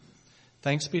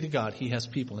 thanks be to God, he has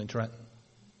people in Trenton.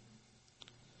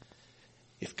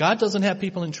 If God doesn't have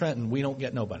people in Trenton, we don't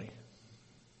get nobody.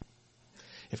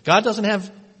 If God doesn't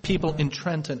have people in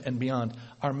Trenton and beyond,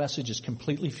 our message is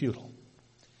completely futile.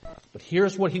 But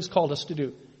here's what he's called us to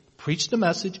do. Preach the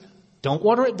message, don't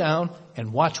water it down,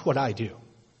 and watch what I do.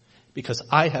 Because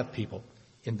I have people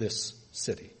in this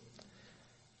city.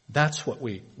 That's what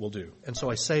we will do. And so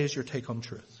I say as your take-home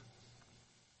truth,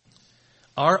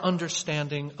 our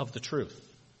understanding of the truth,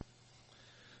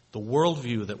 the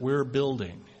worldview that we're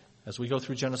building as we go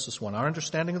through Genesis 1, our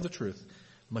understanding of the truth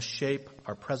must shape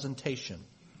our presentation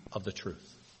of the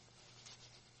truth.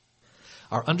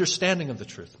 Our understanding of the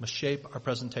truth must shape our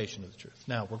presentation of the truth.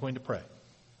 Now, we're going to pray.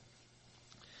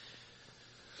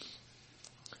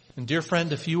 And dear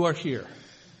friend, if you are here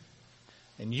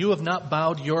and you have not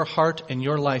bowed your heart and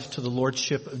your life to the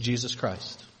Lordship of Jesus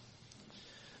Christ,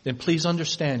 then please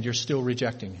understand you're still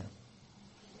rejecting Him.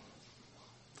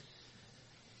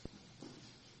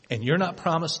 And you're not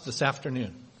promised this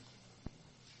afternoon.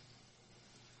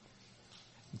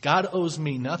 God owes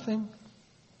me nothing.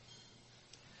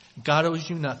 God owes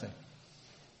you nothing.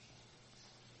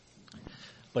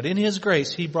 But in His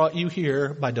grace, He brought you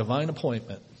here by divine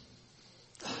appointment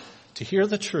to hear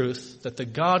the truth that the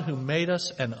God who made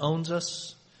us and owns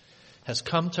us has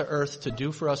come to earth to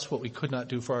do for us what we could not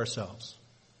do for ourselves.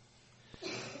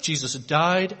 Jesus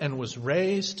died and was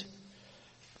raised,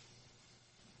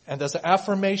 and as an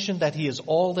affirmation that He is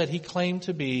all that He claimed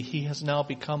to be, He has now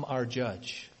become our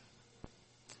judge.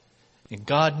 And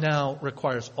God now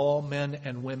requires all men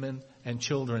and women and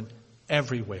children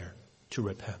everywhere to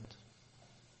repent.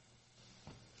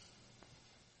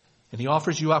 And He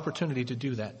offers you opportunity to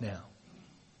do that now.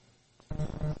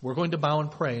 We're going to bow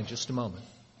and pray in just a moment.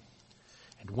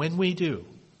 And when we do,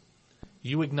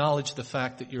 you acknowledge the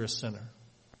fact that you're a sinner.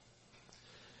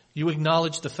 You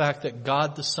acknowledge the fact that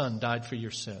God the Son died for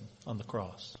your sin on the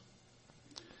cross.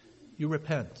 You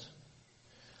repent.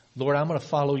 Lord, I'm going to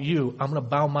follow you. I'm going to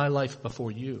bow my life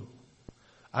before you.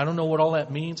 I don't know what all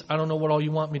that means. I don't know what all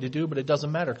you want me to do, but it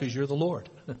doesn't matter because you're the Lord.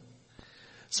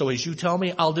 So as you tell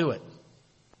me, I'll do it.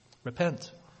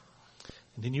 Repent.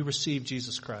 And then you receive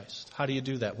Jesus Christ. How do you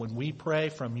do that? When we pray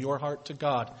from your heart to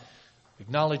God,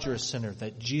 acknowledge you're a sinner,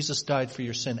 that Jesus died for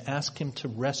your sin. Ask Him to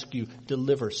rescue,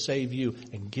 deliver, save you,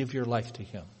 and give your life to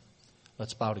Him.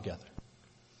 Let's bow together.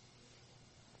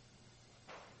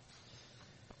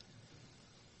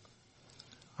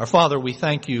 Our Father, we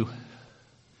thank you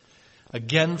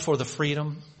again for the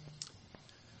freedom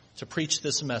to preach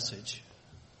this message.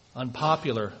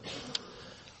 Unpopular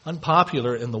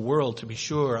in the world, to be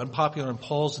sure. Unpopular in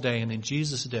Paul's day and in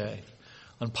Jesus' day.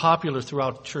 Unpopular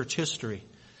throughout church history.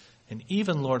 And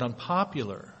even, Lord,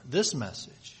 unpopular, this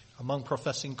message, among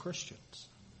professing Christians.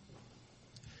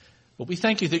 But we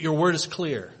thank you that your word is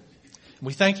clear. And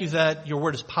we thank you that your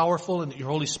word is powerful and that your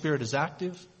Holy Spirit is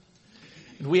active.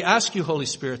 And we ask you, Holy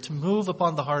Spirit, to move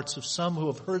upon the hearts of some who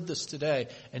have heard this today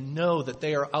and know that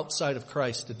they are outside of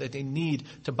Christ, and that they need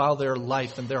to bow their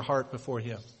life and their heart before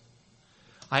Him.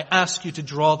 I ask you to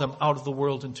draw them out of the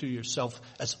world into yourself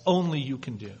as only you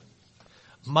can do.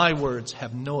 My words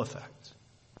have no effect.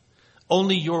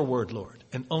 Only your word, Lord,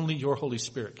 and only your Holy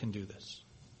Spirit can do this.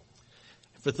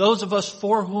 For those of us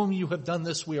for whom you have done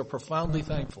this, we are profoundly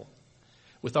thankful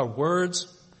with our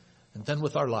words and then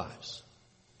with our lives.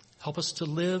 Help us to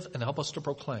live and help us to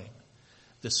proclaim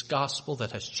this gospel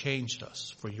that has changed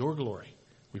us for your glory.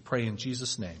 We pray in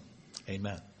Jesus' name.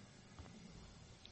 Amen.